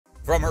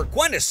From her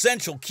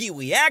quintessential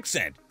Kiwi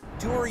accent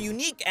to her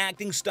unique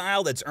acting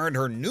style that's earned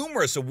her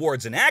numerous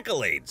awards and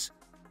accolades.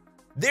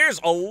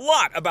 There's a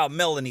lot about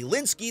Melanie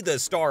Lynskey, the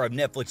star of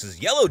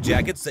Netflix's Yellow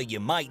Jackets, that you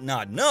might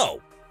not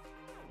know.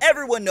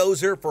 Everyone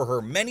knows her for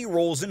her many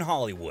roles in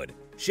Hollywood: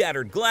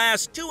 Shattered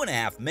Glass,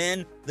 2.5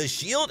 Men, The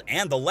Shield,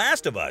 and The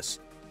Last of Us.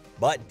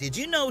 But did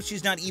you know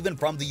she's not even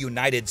from the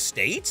United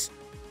States?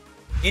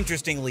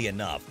 Interestingly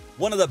enough,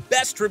 one of the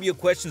best trivia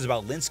questions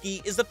about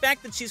Lynskey is the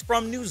fact that she's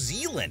from New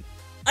Zealand.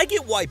 I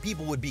get why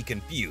people would be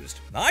confused.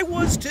 I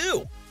was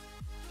too.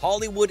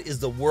 Hollywood is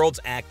the world's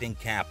acting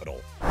capital.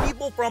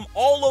 People from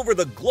all over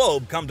the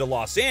globe come to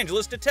Los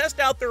Angeles to test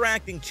out their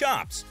acting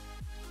chops.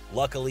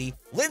 Luckily,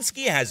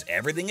 Lynskey has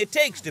everything it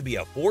takes to be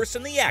a force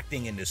in the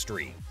acting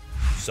industry.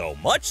 So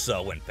much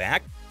so, in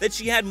fact, that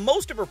she had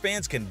most of her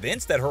fans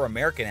convinced that her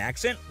American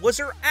accent was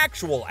her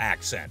actual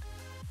accent.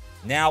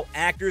 Now,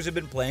 actors have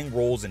been playing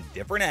roles in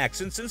different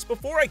accents since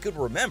before I could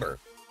remember,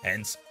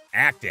 hence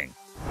acting.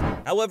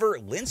 However,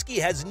 Lynskey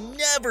has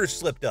never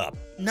slipped up,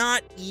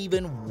 not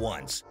even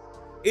once.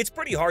 It's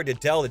pretty hard to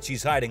tell that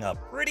she's hiding a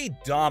pretty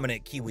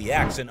dominant Kiwi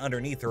accent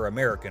underneath her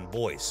American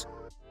voice.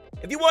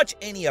 If you watch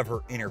any of her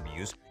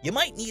interviews, you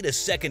might need a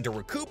second to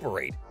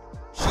recuperate.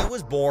 She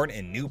was born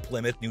in New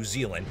Plymouth, New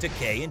Zealand to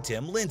Kay and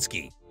Tim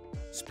Lynskey.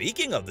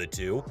 Speaking of the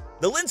two,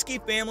 the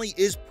Lynskey family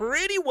is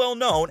pretty well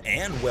known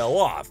and well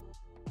off.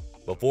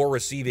 Before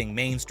receiving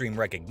mainstream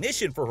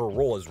recognition for her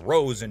role as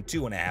Rose in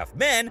 2.5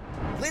 Men,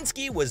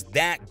 Lynskey was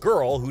that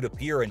girl who'd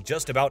appear in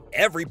just about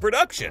every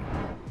production,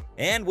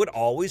 and would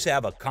always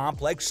have a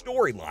complex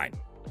storyline.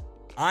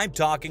 I'm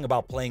talking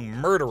about playing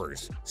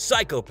murderers,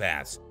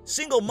 psychopaths,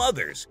 single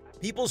mothers,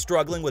 people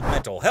struggling with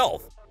mental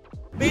health.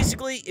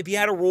 Basically, if you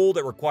had a role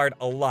that required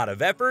a lot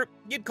of effort,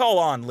 you'd call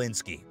on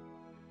Lynskey.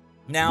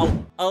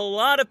 Now, a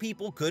lot of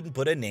people couldn't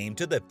put a name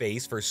to the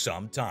face for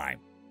some time,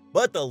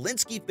 but the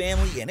Lynskey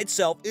family in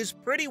itself is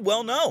pretty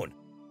well known.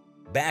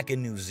 Back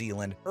in New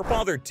Zealand, her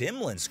father Tim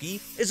Lynskey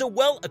is a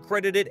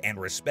well-accredited and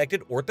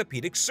respected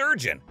orthopedic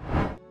surgeon.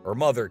 Her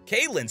mother,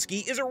 Kay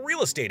Lynskey, is a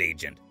real estate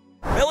agent.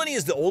 Melanie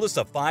is the oldest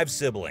of 5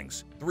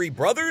 siblings, 3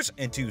 brothers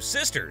and 2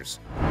 sisters,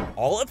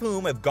 all of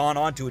whom have gone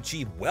on to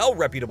achieve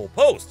well-reputable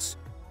posts.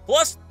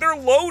 Plus, they're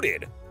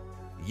loaded.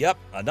 Yep,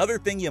 another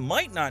thing you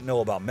might not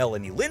know about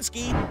Melanie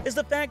Lynskey is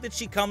the fact that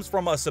she comes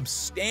from a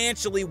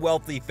substantially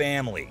wealthy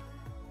family.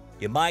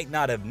 You might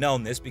not have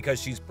known this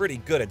because she's pretty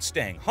good at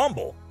staying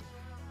humble.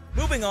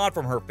 Moving on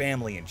from her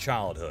family and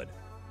childhood,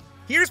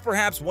 here's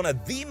perhaps one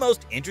of the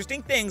most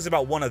interesting things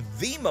about one of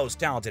the most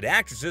talented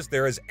actresses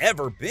there has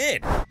ever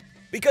been.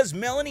 Because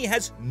Melanie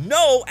has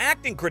no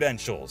acting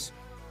credentials.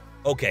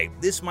 Okay,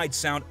 this might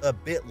sound a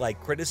bit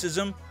like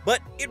criticism,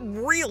 but it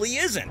really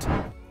isn't.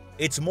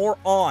 It's more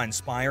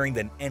awe-inspiring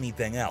than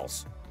anything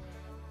else.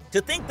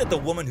 To think that the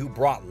woman who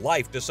brought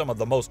life to some of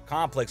the most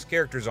complex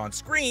characters on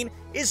screen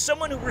is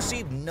someone who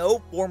received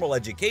no formal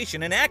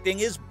education in acting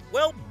is,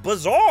 well,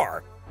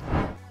 bizarre.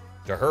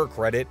 To her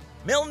credit,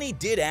 Melanie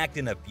did act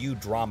in a few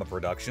drama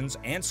productions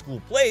and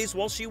school plays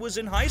while she was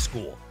in high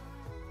school.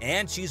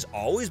 And she's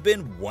always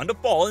been one to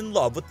fall in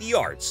love with the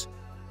arts.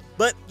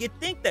 But you'd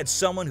think that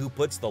someone who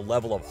puts the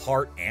level of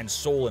heart and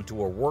soul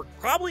into her work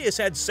probably has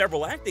had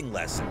several acting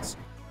lessons.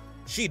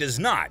 She does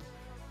not.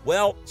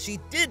 Well, she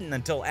didn't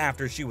until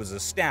after she was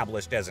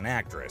established as an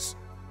actress.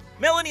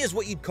 Melanie is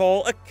what you'd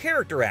call a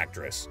character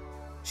actress.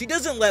 She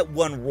doesn't let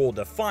one role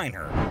define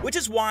her, which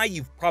is why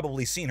you've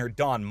probably seen her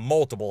don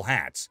multiple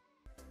hats.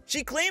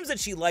 She claims that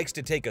she likes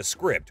to take a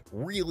script,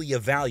 really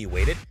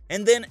evaluate it,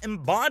 and then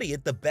embody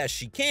it the best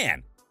she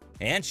can.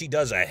 And she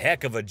does a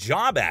heck of a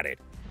job at it.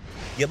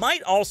 You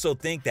might also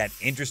think that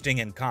interesting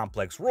and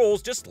complex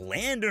roles just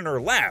land in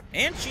her lap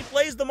and she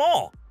plays them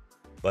all.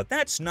 But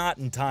that's not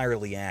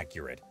entirely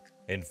accurate.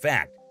 In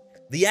fact,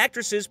 the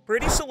actress is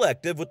pretty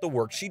selective with the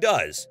work she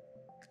does.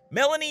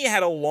 Melanie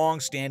had a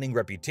long-standing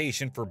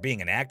reputation for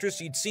being an actress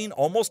you'd seen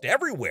almost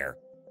everywhere.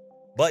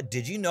 But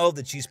did you know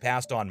that she's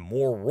passed on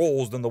more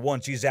roles than the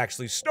one she's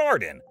actually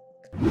starred in?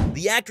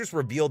 The actress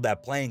revealed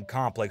that playing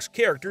complex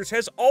characters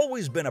has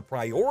always been a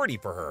priority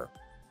for her.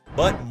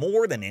 But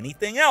more than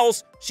anything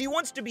else, she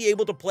wants to be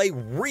able to play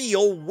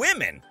real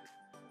women.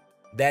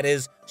 That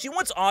is, she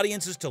wants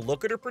audiences to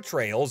look at her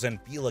portrayals and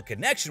feel a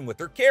connection with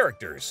her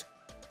characters.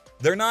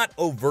 They're not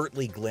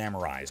overtly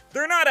glamorized,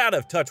 they're not out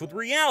of touch with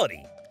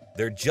reality,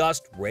 they're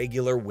just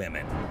regular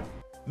women.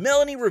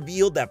 Melanie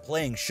revealed that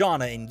playing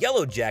Shauna in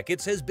Yellow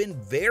Jackets has been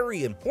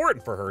very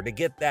important for her to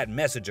get that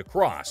message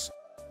across.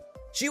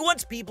 She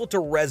wants people to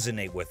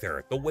resonate with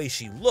her, the way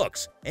she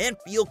looks, and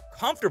feel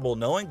comfortable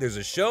knowing there's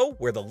a show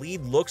where the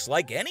lead looks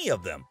like any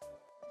of them.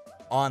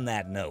 On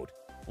that note,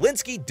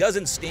 Lynskey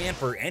doesn't stand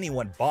for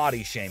anyone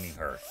body-shaming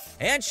her,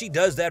 and she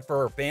does that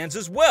for her fans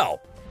as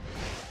well.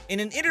 In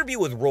an interview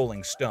with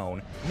Rolling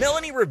Stone,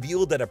 Melanie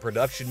revealed that a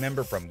production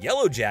member from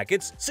Yellow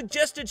Jackets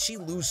suggested she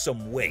lose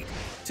some weight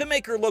to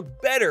make her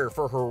look better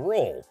for her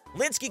role.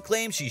 Lynskey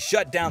claims she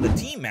shut down the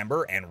team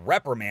member and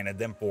reprimanded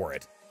them for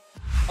it.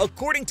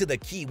 According to the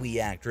Kiwi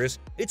actress,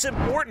 it's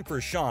important for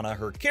Shauna,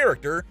 her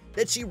character,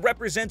 that she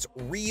represents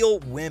real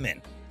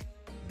women.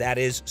 That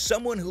is,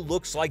 someone who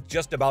looks like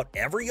just about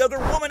every other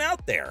woman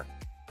out there.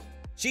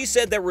 She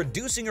said that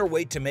reducing her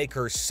weight to make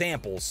her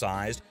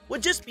sample-sized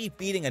would just be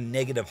feeding a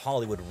negative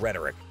Hollywood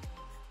rhetoric,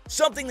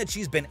 something that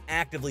she's been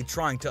actively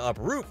trying to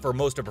uproot for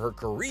most of her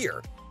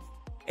career.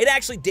 It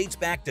actually dates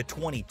back to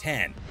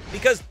 2010,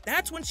 because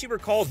that's when she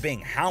recalls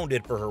being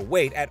hounded for her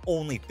weight at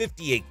only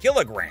 58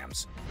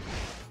 kilograms.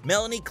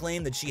 Melanie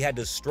claimed that she had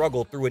to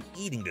struggle through an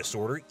eating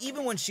disorder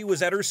even when she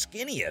was at her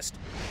skinniest.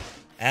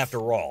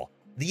 After all,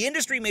 the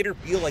industry made her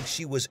feel like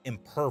she was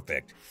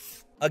imperfect.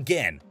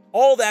 Again,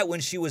 all that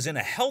when she was in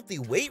a healthy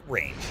weight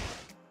range.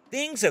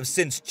 Things have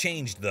since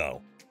changed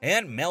though,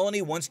 and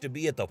Melanie wants to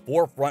be at the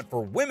forefront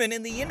for women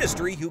in the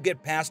industry who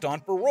get passed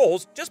on for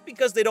roles just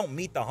because they don't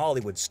meet the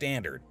Hollywood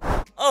standard.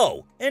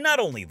 Oh, and not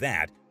only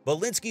that, but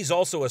Lynskey's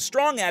also a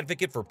strong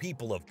advocate for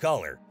people of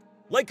color,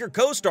 like her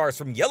co-stars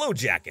from Yellow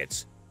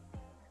Jackets.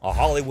 A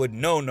Hollywood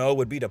no-no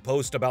would be to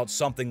post about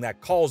something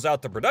that calls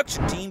out the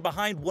production team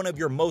behind one of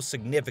your most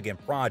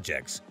significant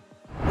projects.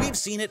 We've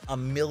seen it a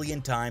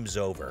million times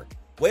over,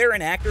 where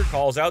an actor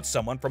calls out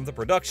someone from the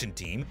production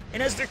team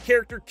and has their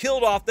character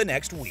killed off the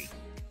next week.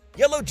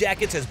 Yellow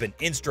Jackets has been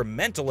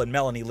instrumental in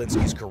Melanie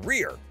Lynskey's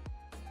career.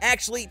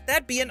 Actually,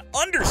 that'd be an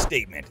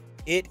understatement.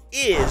 It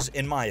is,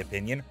 in my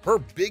opinion, her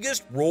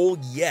biggest role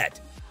yet,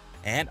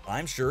 and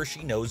I'm sure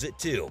she knows it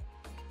too.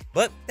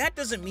 But that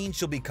doesn't mean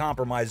she'll be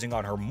compromising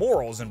on her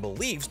morals and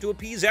beliefs to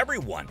appease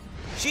everyone.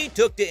 She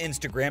took to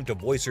Instagram to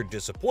voice her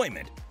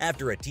disappointment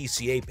after a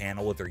TCA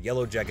panel with her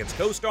Yellow Jackets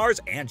co-stars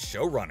and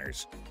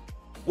showrunners,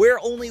 where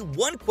only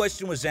one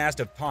question was asked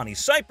of Tawny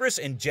Cypress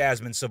and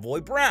Jasmine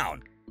Savoy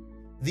Brown,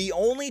 the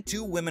only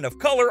two women of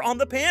color on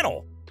the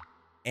panel.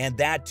 And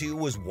that too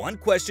was one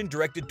question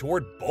directed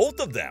toward both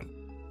of them.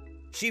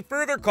 She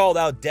further called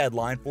out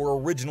Deadline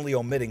for originally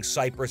omitting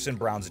Cypress and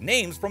Brown's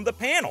names from the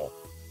panel.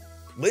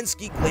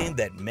 Lynskey claimed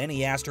that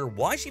many asked her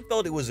why she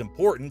felt it was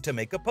important to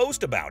make a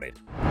post about it.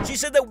 She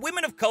said that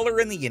women of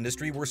color in the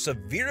industry were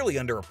severely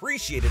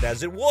underappreciated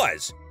as it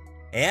was,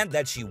 and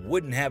that she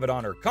wouldn't have it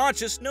on her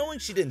conscience knowing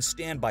she didn't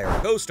stand by her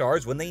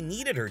co-stars when they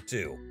needed her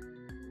to.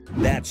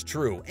 That's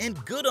true,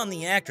 and good on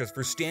the actress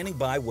for standing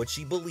by what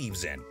she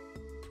believes in.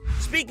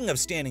 Speaking of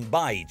standing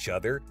by each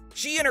other,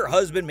 she and her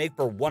husband make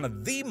for one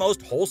of the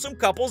most wholesome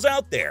couples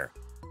out there.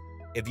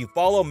 If you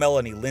follow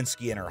Melanie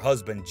Lynskey and her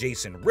husband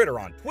Jason Ritter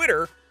on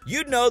Twitter,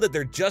 you'd know that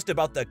they're just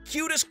about the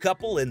cutest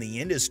couple in the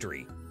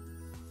industry.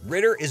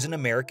 Ritter is an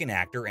American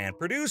actor and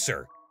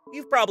producer.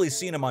 You've probably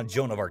seen him on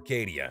Joan of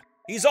Arcadia.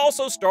 He's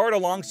also starred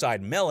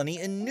alongside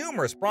Melanie in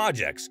numerous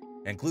projects,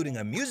 including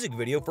a music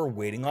video for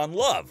Waiting on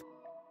Love.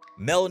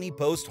 Melanie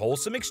posts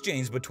wholesome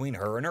exchanges between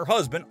her and her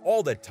husband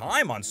all the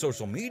time on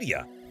social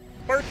media,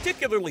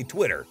 particularly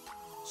Twitter.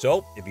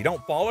 So if you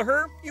don't follow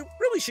her, you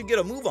really should get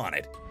a move on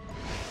it.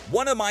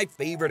 One of my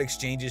favorite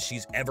exchanges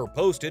she's ever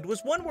posted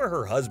was one where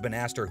her husband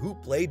asked her who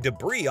played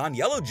Debris on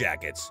Yellow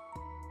Jackets.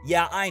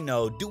 Yeah, I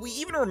know, do we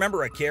even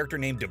remember a character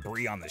named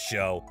Debris on the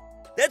show?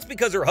 That's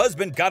because her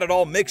husband got it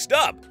all mixed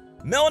up.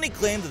 Melanie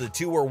claimed that the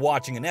two were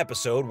watching an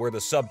episode where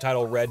the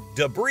subtitle read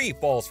 "Debris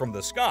Falls from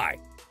the Sky,"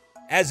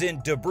 as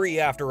in debris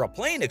after a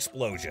plane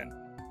explosion.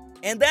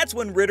 And that's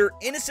when Ritter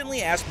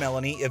innocently asked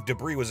Melanie if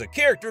Debris was a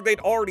character they'd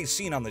already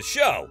seen on the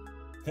show.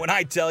 When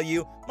I tell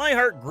you, my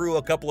heart grew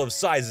a couple of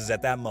sizes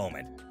at that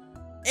moment.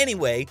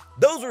 Anyway,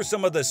 those were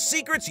some of the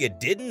secrets you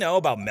didn't know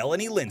about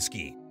Melanie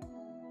Lynskey.